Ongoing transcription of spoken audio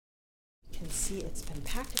see it's been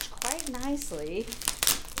packaged quite nicely.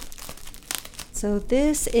 So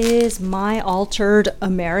this is my altered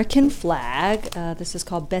American flag. This is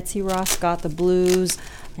called Betsy Ross Got the Blues.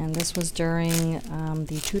 And this was during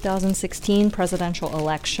the 2016 presidential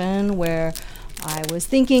election, where I was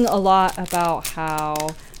thinking a lot about how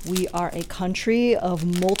we are a country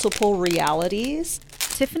of multiple realities.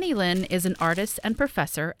 Tiffany Lin is an artist and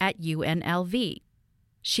professor at UNLV.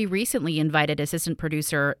 She recently invited assistant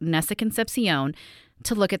producer Nessa Concepcion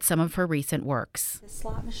to look at some of her recent works. This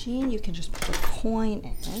slot machine, you can just put a coin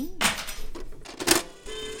in.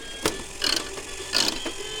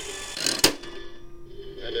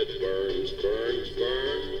 And it burns.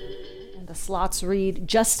 And the slots read,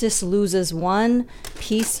 Justice loses one,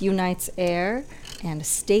 peace unites air, and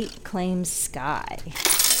state claims sky.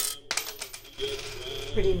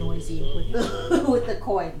 Pretty noisy with the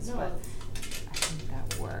coins, but I think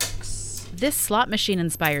that works. This slot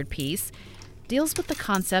machine-inspired piece deals with the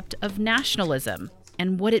concept of nationalism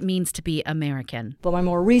and what it means to be American. But my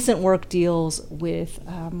more recent work deals with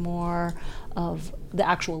more of the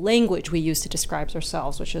actual language we use to describe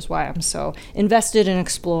ourselves, which is why I'm so invested in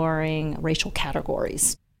exploring racial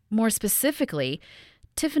categories. More specifically,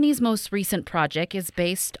 Tiffany's most recent project is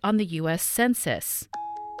based on the U.S. Census.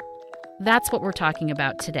 That's what we're talking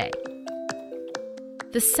about today.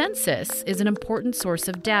 The census is an important source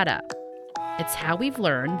of data. It's how we've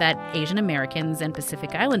learned that Asian Americans and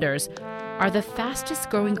Pacific Islanders are the fastest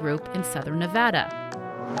growing group in southern Nevada.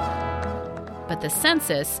 But the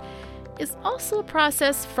census is also a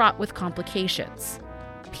process fraught with complications.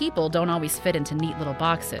 People don't always fit into neat little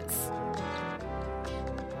boxes.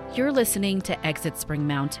 You're listening to Exit Spring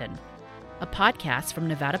Mountain, a podcast from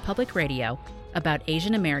Nevada Public Radio about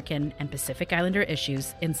Asian American and Pacific Islander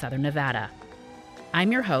issues in southern Nevada.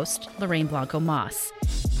 I'm your host, Lorraine Blanco Moss.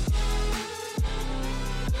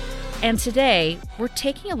 And today, we're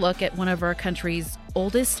taking a look at one of our country's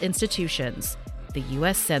oldest institutions, the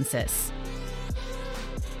U.S. Census.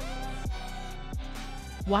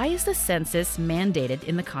 Why is the census mandated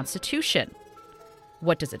in the Constitution?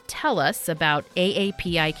 What does it tell us about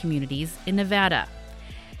AAPI communities in Nevada?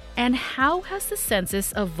 And how has the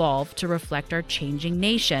census evolved to reflect our changing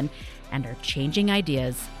nation and our changing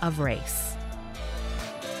ideas of race?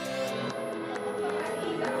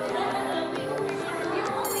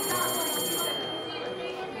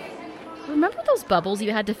 Remember those bubbles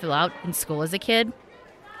you had to fill out in school as a kid?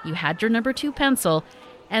 You had your number 2 pencil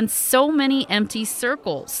and so many empty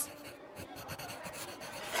circles.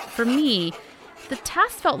 For me, the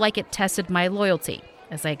task felt like it tested my loyalty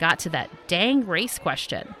as I got to that dang race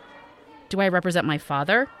question. Do I represent my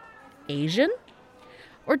father? Asian?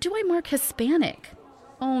 Or do I mark Hispanic?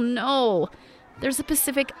 Oh no, there's a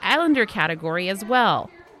Pacific Islander category as well.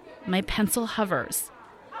 My pencil hovers.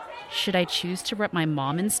 Should I choose to rep my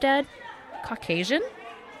mom instead? Caucasian?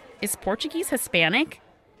 Is Portuguese Hispanic?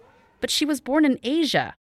 But she was born in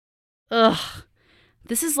Asia. Ugh,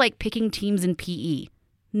 this is like picking teams in PE.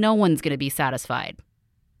 No one's going to be satisfied.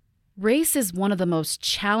 Race is one of the most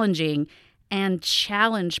challenging and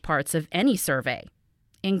challenged parts of any survey,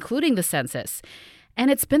 including the census, and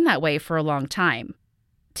it's been that way for a long time.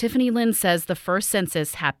 Tiffany Lin says the first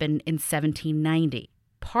census happened in 1790,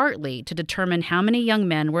 partly to determine how many young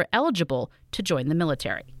men were eligible to join the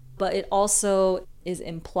military. But it also is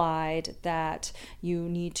implied that you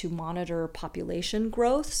need to monitor population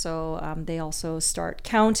growth. So they also start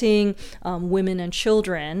counting women and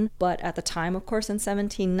children. But at the time, of course, in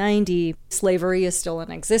 1790, slavery is still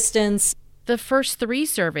in existence. The first 3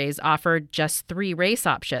 surveys offered just 3 race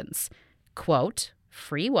options. Quote,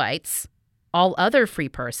 free whites, all other free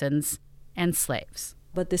persons, and slaves.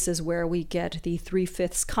 But this is where we get the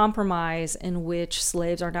 3/5 compromise, in which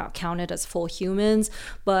slaves are not counted as full humans,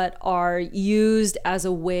 but are used as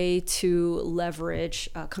a way to leverage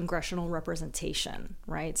congressional representation,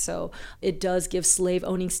 right? So it does give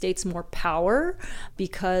slave-owning states more power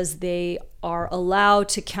because they are allowed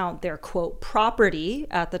to count their, quote, property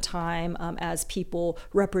at the time as people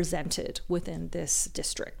represented within this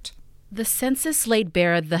district. The census laid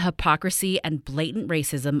bare the hypocrisy and blatant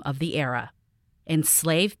racism of the era.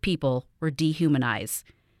 Enslaved people were dehumanized,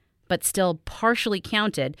 but still partially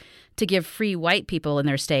counted to give free white people in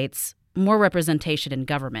their states more representation in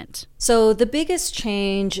government. So the biggest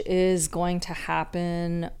change is going to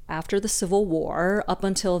happen after the Civil War. Up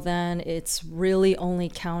until then, it's really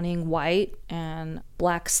only counting white and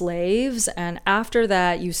black slaves. And after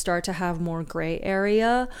that, you start to have more gray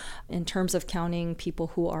area in terms of counting people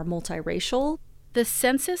who are multiracial. The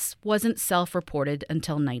census wasn't self-reported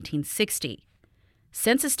until 1960.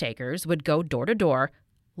 Census takers would go door to door,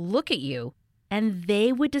 look at you, and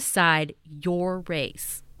they would decide your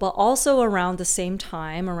race. But also around the same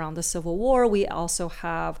time, around the Civil War, we also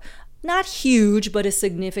have not huge, but a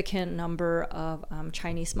significant number of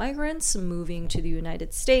Chinese migrants moving to the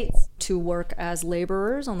United States to work as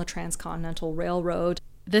laborers on the Transcontinental Railroad.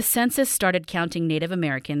 The census started counting Native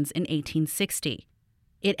Americans in 1860.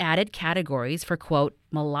 It added categories for, quote,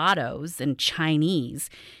 mulattoes and Chinese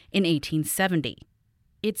in 1870.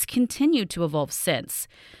 It's continued to evolve since.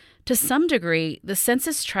 To some degree, the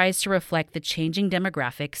census tries to reflect the changing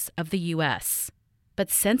demographics of the U.S.,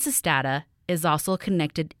 but census data is also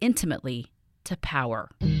connected intimately to power.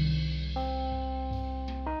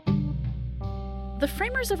 The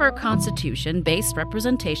framers of our Constitution based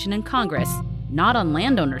representation in Congress not on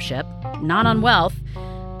land ownership, not on wealth,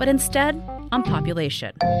 but instead on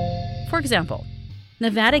population. For example,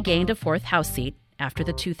 Nevada gained a fourth House seat after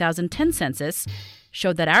the 2010 census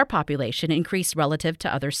showed that our population increased relative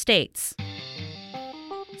to other states.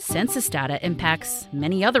 Census data impacts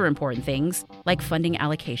many other important things, like funding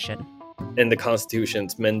allocation. And the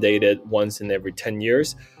Constitution's mandated once in every 10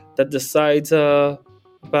 years that decides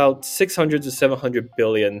about $600 to $700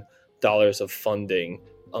 billion of funding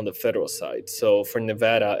on the federal side. So for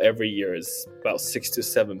Nevada, every year is about $6 to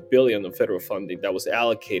 $7 billion of federal funding that was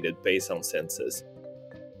allocated based on census.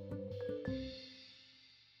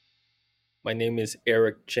 My name is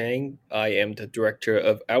Eric Zhang. I am the Director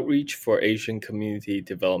of Outreach for Asian Community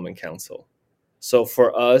Development Council. So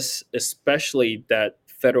for us, especially that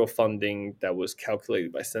federal funding that was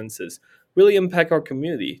calculated by census really impact our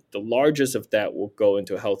community. The largest of that will go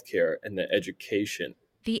into healthcare and then education.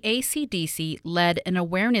 The ACDC led an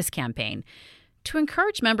awareness campaign to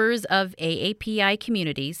encourage members of AAPI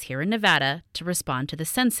communities here in Nevada to respond to the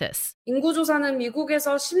census. 인구조사는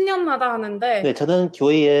미국에서 10년마다 하는데 네, 저는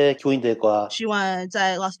교회의 교인들과 希望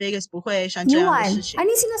在 Las Vegas 不会像这样的事情。 Yuan, ano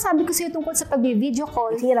yung sinasabi ko sa'yo tungkol sa pag-video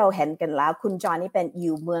call? ที่เราเห็นกันแล้วคุณจอห์นนี่เป็นอ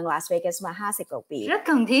ยู่เมือง Las Vegas มา 50 กว่าปี rất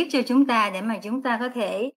cần thiết cho chúng ta để mà chúng ta có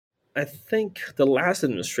thể. I think the last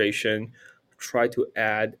administration tried to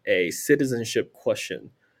add a citizenship question.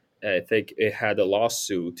 I think it had a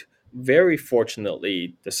lawsuit. Very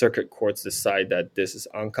fortunately, the circuit courts decide that this is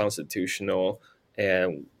unconstitutional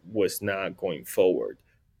and was not going forward.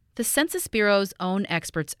 The Census Bureau's own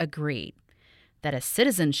experts agreed that a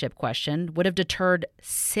citizenship question would have deterred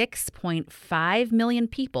 6.5 million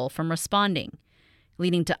people from responding,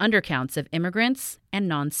 leading to undercounts of immigrants and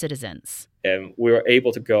non-citizens. And we were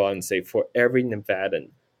able to go out and say for every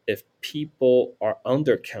Nevadan, if people are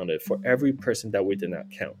undercounted, for every person that we did not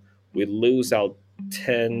count, we lose out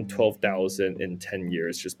 10, 12,000 in 10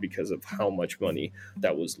 years just because of how much money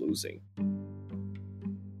that was losing.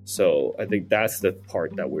 So I think that's the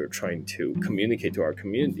part that we're trying to communicate to our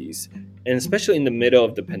communities. And especially in the middle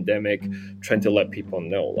of the pandemic, trying to let people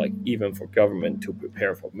know, like even for government to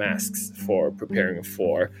prepare for masks, for preparing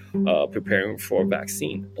for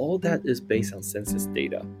vaccine, all that is based on census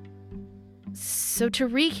data. So to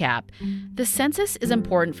recap, the census is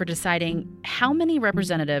important for deciding how many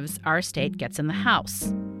representatives our state gets in the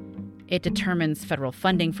House. It determines federal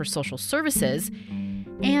funding for social services,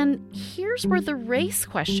 and here's where the race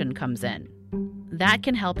question comes in. That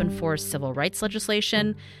can help enforce civil rights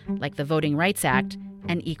legislation, like the Voting Rights Act,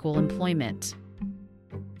 and equal employment.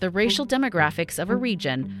 The racial demographics of a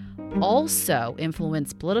region also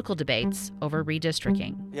influence political debates over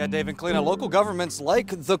redistricting. Yeah, Dave and Kalina, local governments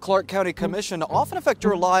like the Clark County Commission often affect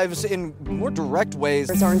your lives in more direct ways.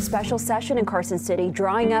 Are in special session in Carson City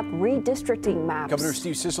drawing up redistricting maps. Governor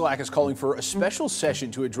Steve Sisolak is calling for a special session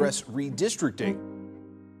to address redistricting.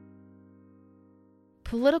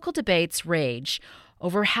 Political debates rage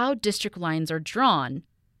over how district lines are drawn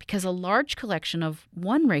because a large collection of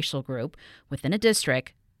one racial group within a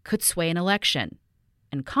district could sway an election.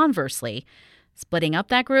 And conversely, splitting up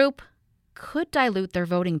that group could dilute their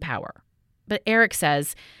voting power. But Eric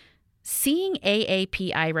says seeing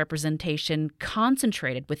AAPI representation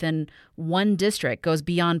concentrated within one district goes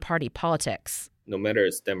beyond party politics. No matter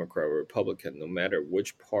it's Democrat or Republican, no matter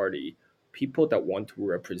which party, people that want to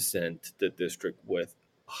represent the district with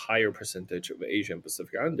a higher percentage of Asian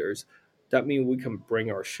Pacific Islanders, that means we can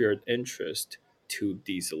bring our shared interest to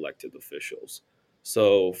these elected officials.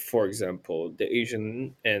 So, for example, the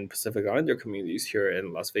Asian and Pacific Islander communities here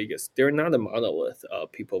in Las Vegas, they're not a monolith.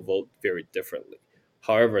 People vote very differently.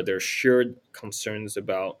 However, there's shared concerns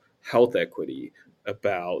about health equity,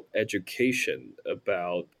 about education,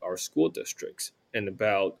 about our school districts, and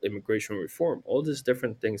about immigration reform, all these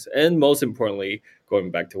different things. And most importantly,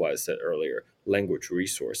 going back to what I said earlier, language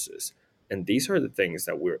resources. And these are the things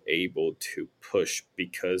that we're able to push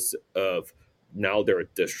because of now there are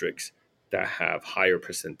districts that have higher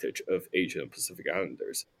percentage of Asian and Pacific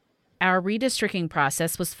Islanders. Our redistricting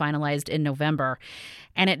process was finalized in November,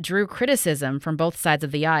 and it drew criticism from both sides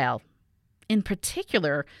of the aisle. In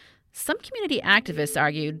particular, some community activists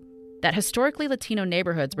argued that historically Latino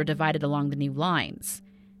neighborhoods were divided along the new lines.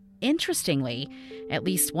 Interestingly, at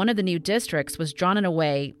least one of the new districts was drawn in a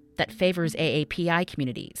way that favors AAPI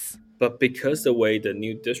communities. But because the way the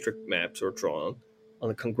new district maps are drawn, on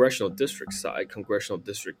the congressional district side, Congressional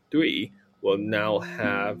District 3 will now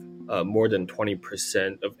have more than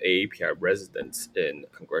 20% of AAPI residents in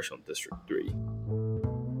Congressional District 3.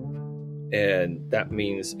 And that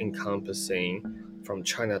means encompassing from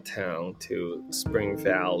Chinatown to Spring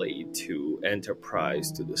Valley to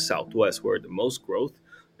Enterprise to the Southwest, where the most growth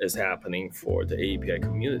is happening for the AAPI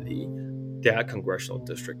community. That congressional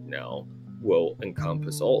district now will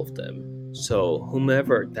encompass all of them. So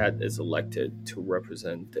whomever that is elected to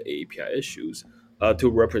represent the AAPI issues, to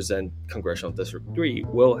represent Congressional District 3,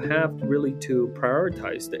 will have really to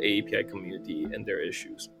prioritize the AAPI community and their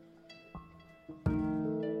issues.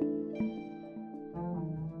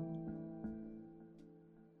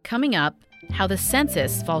 Coming up, how the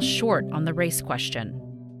census falls short on the race question.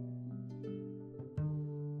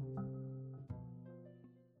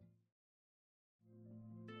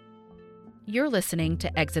 You're listening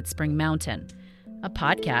to Exit Spring Mountain, a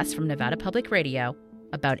podcast from Nevada Public Radio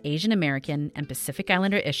about Asian American and Pacific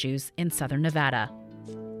Islander issues in Southern Nevada.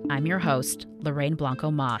 I'm your host, Lorraine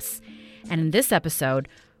Blanco Moss, and in this episode,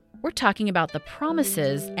 we're talking about the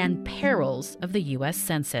promises and perils of the U.S.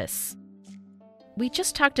 Census. We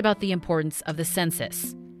just talked about the importance of the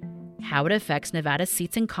census, how it affects Nevada's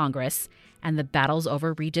seats in Congress, and the battles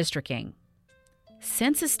over redistricting.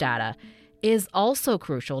 Census data is also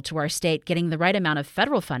crucial to our state getting the right amount of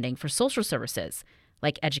federal funding for social services,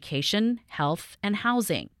 like education, health, and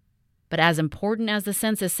housing. But as important as the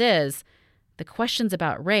census is, the questions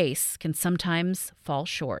about race can sometimes fall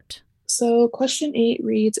short. So question 8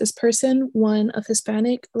 reads, is person 1 of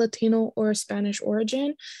Hispanic, Latino, or Spanish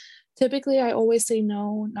origin? Typically, I always say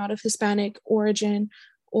no, not of Hispanic origin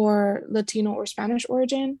or Latino or Spanish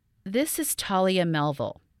origin. This is Talia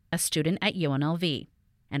Melville, a student at UNLV.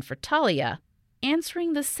 And for Talia,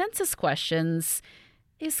 answering the census questions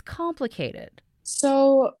is complicated.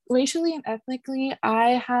 So racially and ethnically,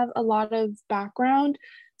 I have a lot of background.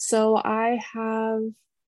 So I have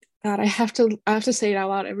to say it out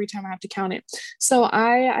loud every time I have to count it. So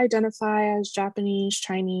I identify as Japanese,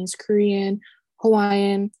 Chinese, Korean,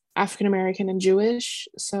 Hawaiian, African American, and Jewish.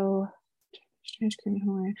 So Chinese, Korean,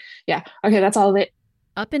 Hawaiian. Yeah. Okay, that's all of it.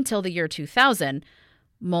 Up until the year 2000,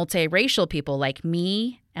 multiracial people like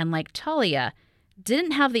me and like Talia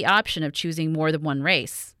didn't have the option of choosing more than one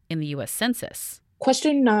race in the U.S. Census.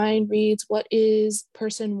 Question 9 reads, what is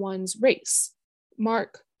person 1's race?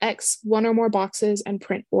 Mark X 1 or more boxes and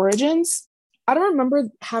print origins. I don't remember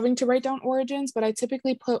having to write down origins, but I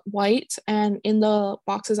typically put white, and in the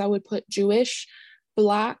boxes I would put Jewish,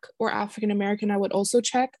 Black, or African American. I would also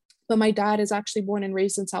check, but my dad is actually born and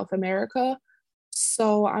raised in South America.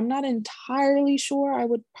 So I'm not entirely sure. I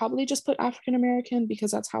would probably just put African American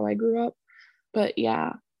because that's how I grew up. But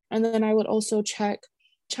yeah. And then I would also check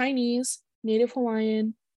Chinese, Native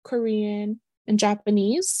Hawaiian, Korean, and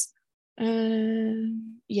Japanese.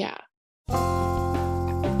 Yeah.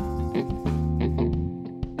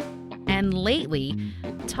 And lately,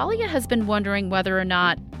 Talia has been wondering whether or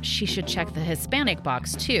not she should check the Hispanic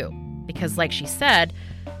box too. Because like she said,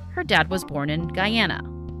 her dad was born in Guyana.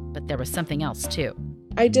 But there was something else too.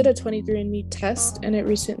 I did a 23andMe test, and it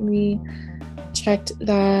recently checked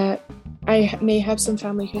that I may have some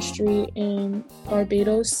family history in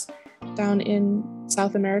Barbados down in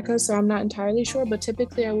South America. So I'm not entirely sure, but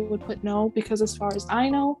typically I would put no because as far as I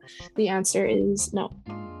know, the answer is no.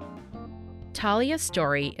 Talia's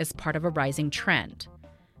story is part of a rising trend.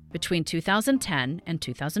 Between 2010 and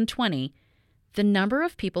 2020, the number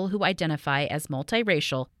of people who identify as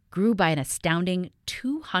multiracial grew by an astounding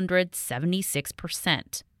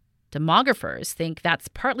 276%. Demographers think that's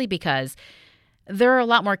partly because there are a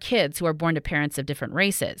lot more kids who are born to parents of different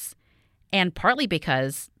races, and partly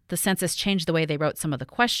because the census changed the way they wrote some of the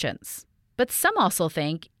questions. But some also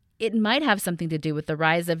think it might have something to do with the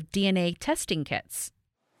rise of DNA testing kits.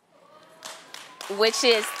 Which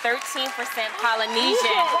is 13% Polynesian.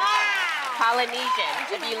 Wow. Polynesian,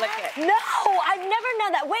 if you look at. No, I've never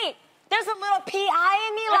known that. Wait. There's a little PI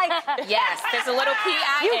in me, like yes, there's a little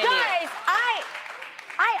PI you in guys,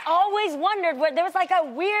 I always wondered where there was like a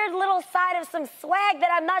weird little side of some swag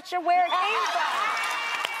that I'm not sure where it came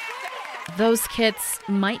from. Those kits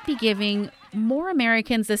might be giving more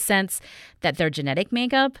Americans a sense that their genetic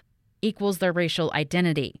makeup equals their racial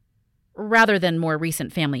identity. rather than more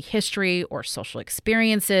recent family history or social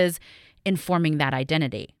experiences informing that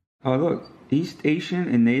identity. Oh, look, East Asian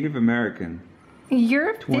and Native American.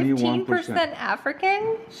 You're 21%. 15%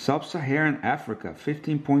 African? Sub-Saharan Africa,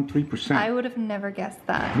 15.3%. I would have never guessed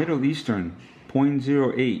that. Middle Eastern,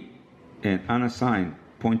 0.08. And unassigned,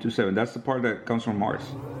 0.27. That's the part that comes from Mars.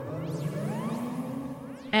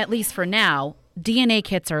 At least for now, DNA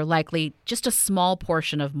kits are likely just a small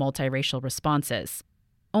portion of multiracial responses.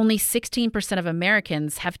 Only 16% of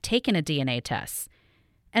Americans have taken a DNA test.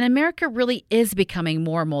 And America really is becoming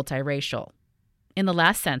more multiracial. In the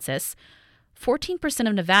last census, 14%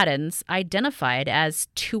 of Nevadans identified as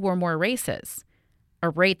 2 or more races, a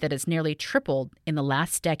rate that has nearly tripled in the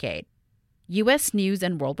last decade. U.S. News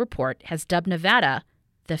and World Report has dubbed Nevada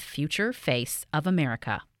the future face of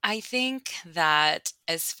America. I think that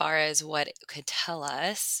as far as what it could tell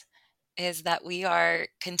us is that we are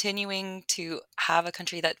continuing to have a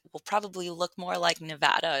country that will probably look more like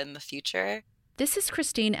Nevada in the future. This is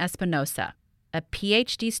Christine Espinosa, a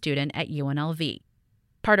PhD student at UNLV.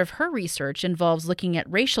 Part of her research involves looking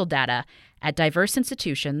at racial data at diverse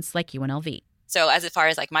institutions like UNLV. So as far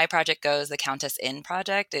as like my project goes, the Countess In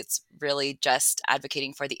project, it's really just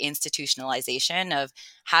advocating for the institutionalization of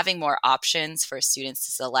having more options for students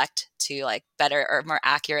to select to like better or more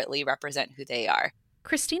accurately represent who they are.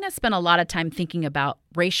 Christina spent a lot of time thinking about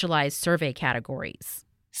racialized survey categories.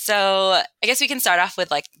 So I guess we can start off with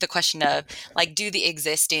like the question of like, do the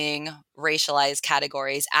existing racialized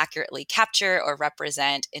categories accurately capture or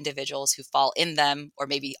represent individuals who fall in them or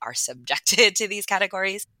maybe are subjected to these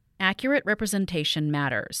categories? Accurate representation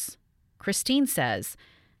matters. Christine says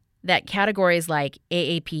that categories like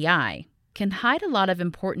AAPI can hide a lot of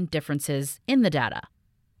important differences in the data.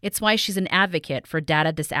 It's why she's an advocate for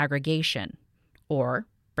data disaggregation, or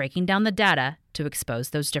breaking down the data to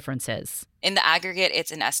expose those differences. In the aggregate,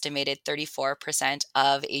 it's an estimated 34%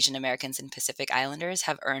 of Asian Americans and Pacific Islanders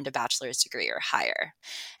have earned a bachelor's degree or higher.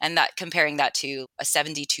 And that comparing that to a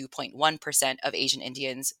 72.1% of Asian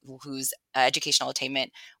Indians whose educational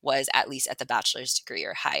attainment was at least at the bachelor's degree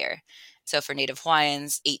or higher. So for Native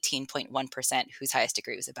Hawaiians, 18.1% whose highest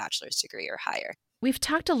degree was a bachelor's degree or higher. We've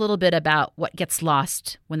talked a little bit about what gets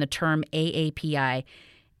lost when the term AAPI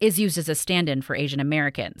is used as a stand-in for Asian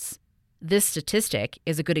Americans. This statistic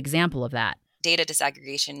is a good example of that. Data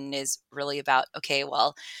disaggregation is really about, okay,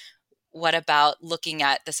 well, what about looking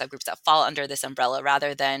at the subgroups that fall under this umbrella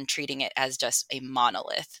rather than treating it as just a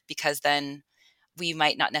monolith? Because then we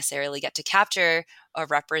might not necessarily get to capture or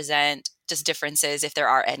represent just differences, if there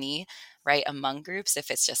are any, right, among groups, if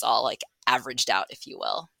it's just all like averaged out, if you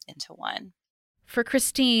will, into one. For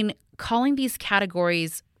Christine, calling these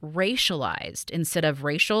categories racialized instead of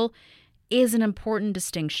racial is an important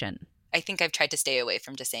distinction. I think I've tried to stay away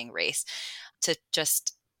from just saying race, to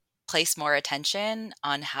just place more attention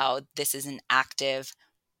on how this is an active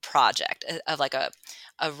project of like a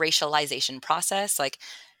racialization process, like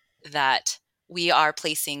that we are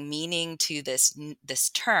placing meaning to this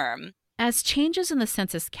term. As changes in the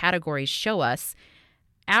census categories show us,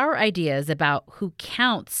 our ideas about who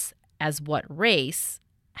counts as what race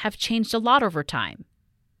have changed a lot over time.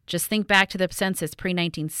 Just think back to the census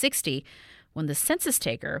pre-1960, when the census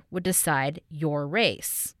taker would decide your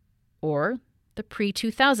race, or the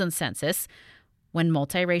pre-2000 census, when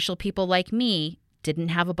multiracial people like me didn't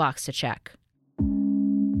have a box to check.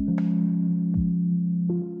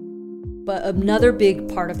 But another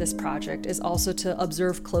big part of this project is also to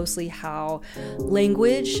observe closely how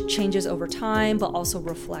language changes over time, but also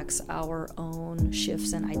reflects our own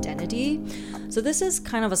shifts in identity. So this is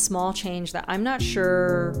kind of a small change that I'm not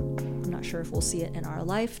sure if we'll see it in our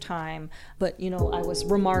lifetime. But, you know, I was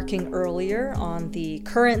remarking earlier on the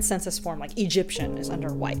current census form, like Egyptian is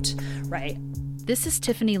under white, right? This is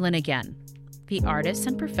Tiffany Lin again, the artist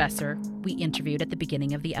and professor we interviewed at the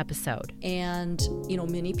beginning of the episode. And, you know,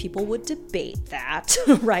 many people would debate that,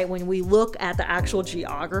 right, when we look at the actual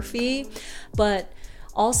geography. But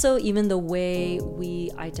also, even the way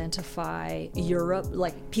we identify Europe,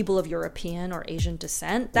 like people of European or Asian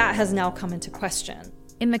descent, that has now come into question.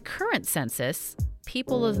 In the current census,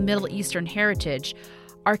 people of Middle Eastern heritage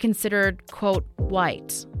are considered, quote,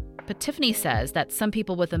 white. But Tiffany says that some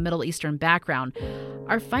people with a Middle Eastern background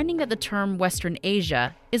are finding that the term Western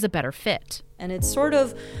Asia is a better fit. And it's sort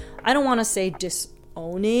of, I don't want to say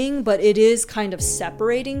disowning, but it is kind of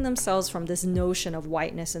separating themselves from this notion of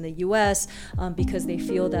whiteness in the U.S. Because they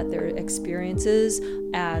feel that their experiences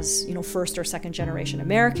as, you know, first or second generation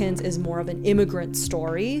Americans is more of an immigrant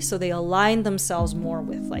story. So they align themselves more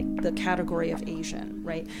with like the category of Asian,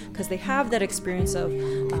 right? Because they have that experience of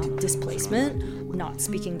displacement, not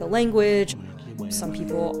speaking the language. Some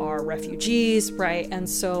people are refugees, right? And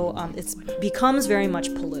so it becomes very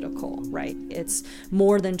much political, right? It's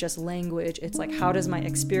more than just language. It's like, how does my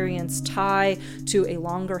experience tie to a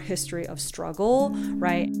longer history of struggle,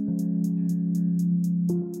 right?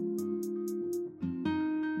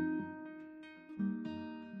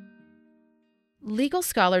 Legal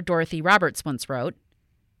scholar Dorothy Roberts once wrote,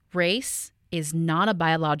 "Race is not a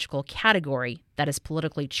biological category that is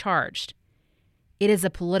politically charged. It is a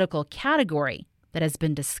political category that has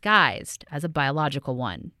been disguised as a biological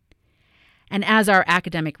one." And as our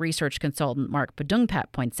academic research consultant Mark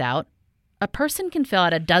Bedungpat points out, a person can fill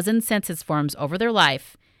out a dozen census forms over their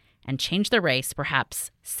life and change their race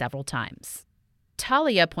perhaps several times.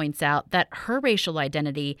 Talia points out that her racial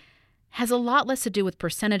identity has a lot less to do with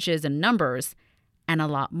percentages and numbers and a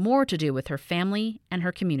lot more to do with her family and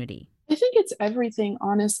her community. I think it's everything,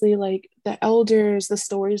 honestly, like the elders, the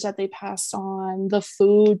stories that they passed on, the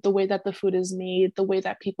food, the way that the food is made, the way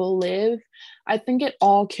that people live. I think it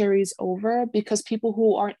all carries over because people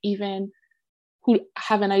who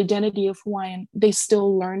have an identity of Hawaiian, they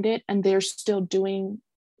still learned it and they're still doing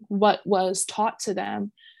what was taught to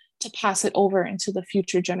them to pass it over into the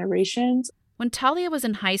future generations. When Talia was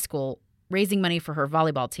in high school, raising money for her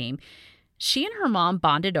volleyball team, she and her mom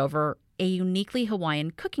bonded over a uniquely Hawaiian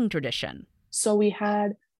cooking tradition. So we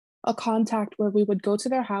had a contact where we would go to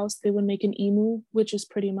their house. They would make an imu, which is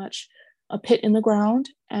pretty much a pit in the ground,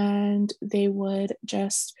 and they would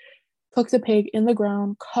just cook the pig in the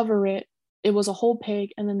ground, cover it. It was a whole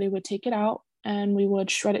pig, and then they would take it out and we would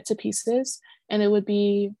shred it to pieces, and it would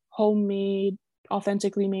be homemade,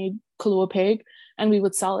 authentically made Kalua pig, and we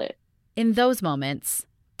would sell it. In those moments,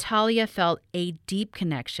 Talia felt a deep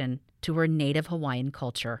connection to her native Hawaiian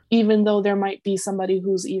culture. Even though there might be somebody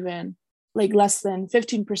who's even like less than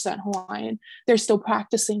 15% Hawaiian, they're still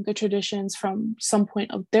practicing the traditions from some point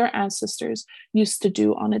of their ancestors used to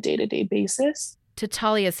do on a day-to-day basis. To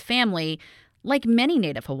Talia's family, like many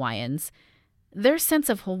Native Hawaiians, their sense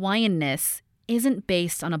of Hawaiianness isn't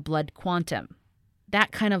based on a blood quantum.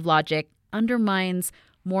 That kind of logic undermines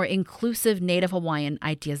more inclusive Native Hawaiian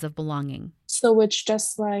ideas of belonging. So it's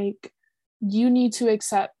just like you need to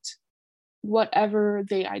accept whatever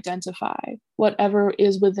they identify, whatever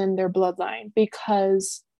is within their bloodline,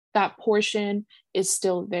 because that portion is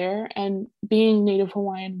still there. And being Native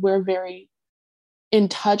Hawaiian, we're very in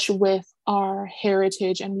touch with our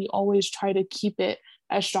heritage and we always try to keep it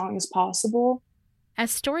as strong as possible. As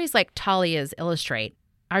stories like Talia's illustrate,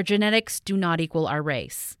 our genetics do not equal our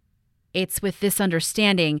race. It's with this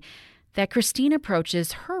understanding that Christine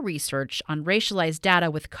approaches her research on racialized data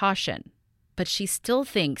with caution, but she still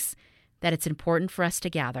thinks that it's important for us to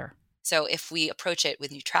gather. So if we approach it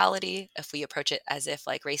with neutrality, if we approach it as if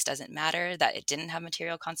like race doesn't matter, that it didn't have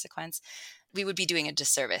material consequence, we would be doing a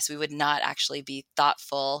disservice. We would not actually be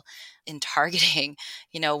thoughtful in targeting,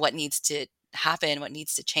 what needs to happen, what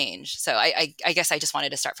needs to change. So I guess I just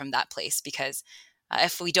wanted to start from that place because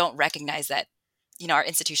if we don't recognize that, our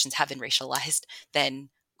institutions have been racialized, then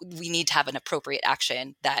we need to have an appropriate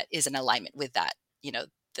action that is in alignment with that,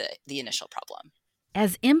 the initial problem.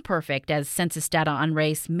 As imperfect as census data on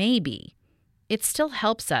race may be, it still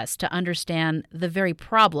helps us to understand the very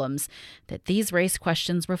problems that these race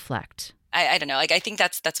questions reflect. I don't know. Like, I think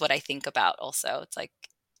that's what I think about also. It's like,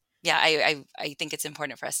 yeah, I think it's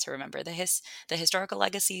important for us to remember the historical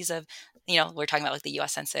legacies of, we're talking about like the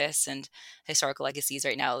U.S. Census and historical legacies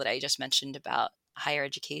right now that I just mentioned about higher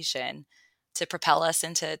education to propel us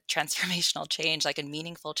into transformational change, like a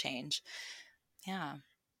meaningful change. Yeah.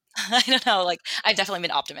 I don't know. Like, I've definitely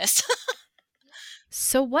been an optimist.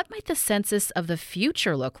 So what might the census of the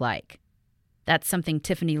future look like? That's something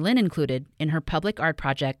Tiffany Lin included in her public art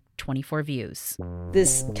project, 24 Views.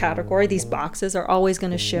 This category, these boxes, are always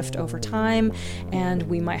going to shift over time, and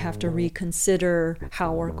we might have to reconsider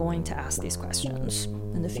how we're going to ask these questions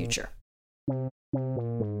in the future.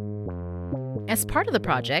 As part of the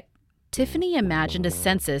project, Tiffany imagined a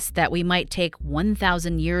census that we might take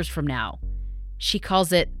 1,000 years from now. She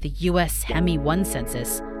calls it the U.S. Hemi 1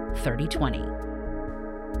 Census 3020.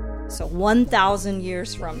 So 1,000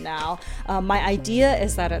 years from now, my idea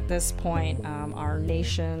is that at this point, our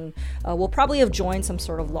nation will probably have joined some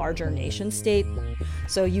sort of larger nation state.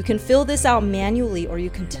 So you can fill this out manually, or you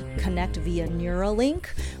can connect via Neuralink,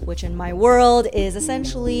 which in my world is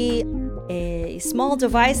essentially a small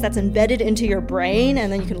device that's embedded into your brain, and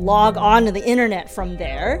then you can log on to the internet from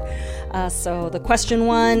there. So the question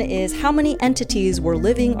one is, how many entities were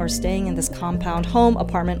living or staying in this compound, home,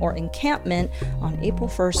 apartment, or encampment on April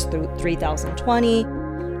 1st through 3020?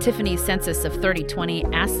 Tiffany's census of 3020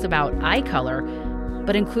 asks about eye color,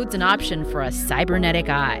 but includes an option for a cybernetic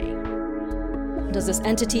eye. Does this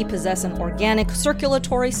entity possess an organic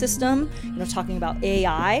circulatory system? Talking about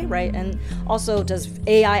AI, right? And also, does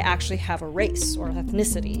AI actually have a race or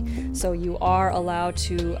ethnicity? So you are allowed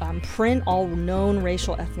to print all known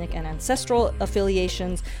racial, ethnic, and ancestral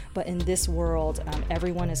affiliations, but in this world,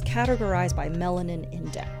 everyone is categorized by melanin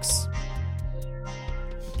index.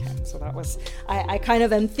 So that was, I kind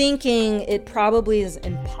of am thinking it probably is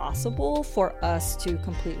impossible for us to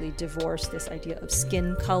completely divorce this idea of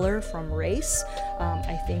skin color from race.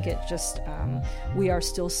 I think it just, we are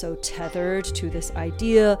still so tethered to this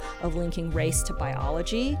idea of linking race to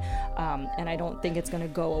biology. And I don't think it's going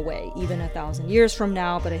to go away even 1,000 years from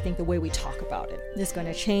now, but I think the way we talk about it is going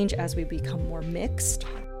to change as we become more mixed.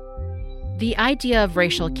 The idea of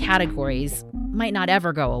racial categories might not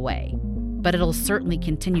ever go away, but it'll certainly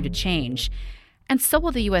continue to change, and so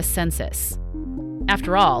will the U.S. Census.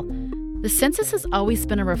 After all, the census has always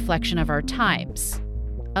been a reflection of our times,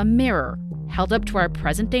 a mirror held up to our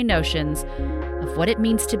present-day notions of what it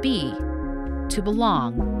means to be, to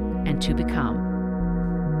belong, and to become.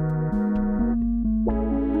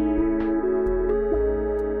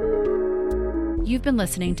 You've been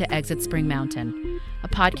listening to Exit Spring Mountain, a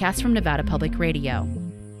podcast from Nevada Public Radio.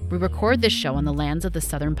 We record this show on the lands of the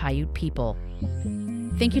Southern Paiute people.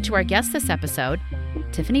 Thank you to our guests this episode,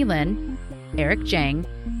 Tiffany Lin, Eric Zhang,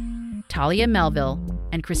 Talia Melville,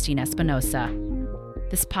 and Christina Espinosa.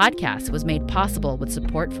 This podcast was made possible with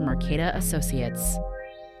support from Arcata Associates.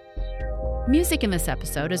 Music in this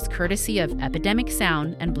episode is courtesy of Epidemic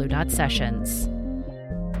Sound and Blue Dot Sessions.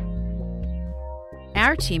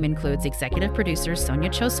 Our team includes executive producer Sonia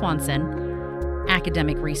Cho Swanson,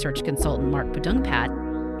 academic research consultant Mark Padungpat,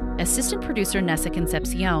 assistant producer Nessa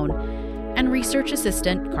Concepcion, and research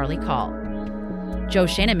assistant Carly Call. Joe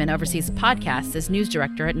Shaneman oversees podcasts as news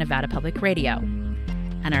director at Nevada Public Radio.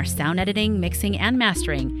 And our sound editing, mixing, and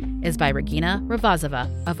mastering is by Regina Ravazova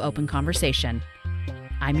of Open Conversation.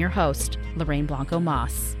 I'm your host, Lorraine Blanco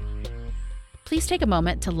Moss. Please take a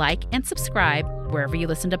moment to like and subscribe wherever you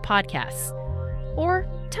listen to podcasts. Or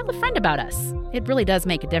tell a friend about us. It really does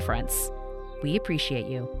make a difference. We appreciate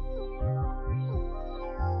you.